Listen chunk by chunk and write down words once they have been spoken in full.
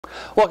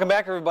Welcome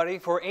back, everybody.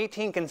 For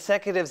 18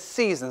 consecutive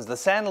seasons, the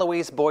San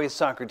Luis boys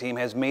soccer team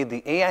has made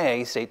the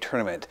AIA state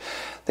tournament.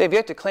 They've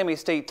yet to claim a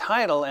state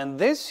title, and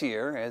this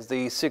year, as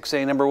the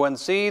 6A #1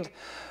 seed,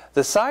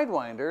 the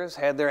Sidewinders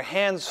had their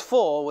hands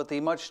full with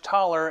the much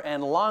taller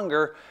and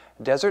longer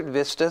Desert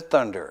Vista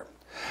Thunder.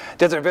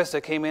 Desert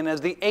Vista came in as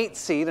the 8th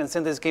seed and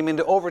sent this game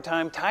into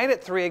overtime, tied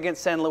at 3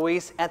 against San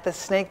Luis at the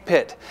Snake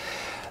Pit.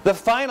 The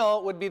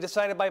final would be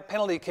decided by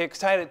penalty kicks,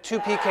 tied at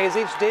 2 PKs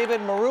each. David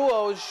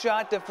Maruo's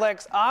shot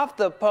deflects off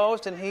the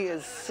post, and he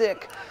is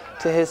sick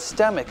to his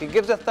stomach. It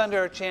gives the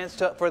Thunder a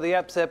chance for the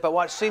upset, but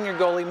watch senior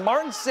goalie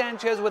Martin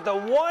Sanchez with a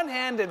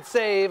one-handed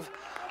save.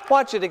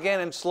 Watch it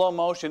again in slow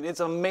motion. It's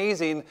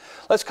amazing.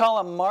 Let's call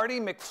him Marty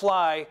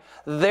McFly.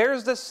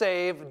 There's the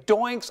save.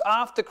 Doinks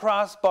off the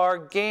crossbar.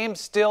 Game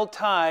still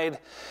tied.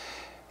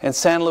 And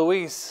San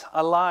Luis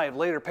alive.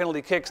 Later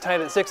penalty kicks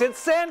tied at 6. It's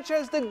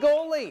Sanchez, the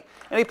goalie.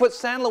 And he puts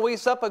San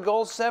Luis up a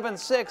goal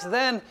 7-6.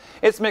 Then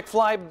it's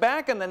McFly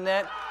back in the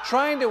net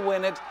trying to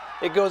win it.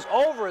 It goes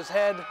over his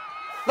head.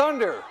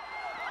 Thunder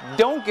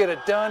don't get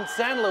it done.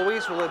 San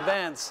Luis will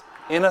advance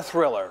in a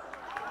thriller.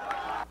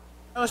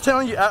 I was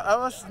telling you, I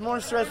was more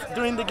stressed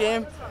during the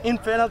game. In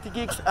penalty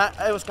kicks,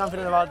 I was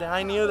confident about that.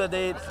 I knew that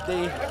they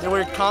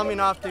were calm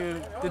enough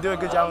to do a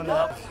good job on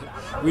that.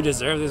 We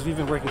deserve this. We've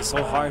been working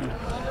so hard.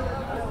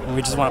 And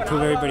we just want to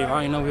prove everybody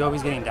wrong. You know, we're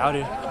always getting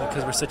doubted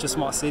because we're such a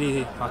small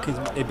city. How can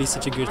it be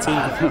such a good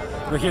team?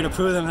 We're here to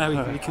prove them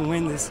that we can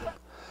win this.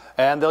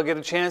 And they'll get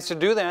a chance to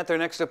do that. Their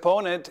next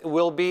opponent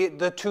will be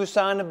the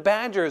Tucson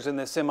Badgers in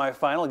the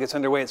semifinal. It gets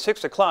underway at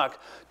 6 o'clock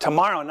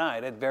tomorrow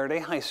night at Verde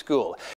High School.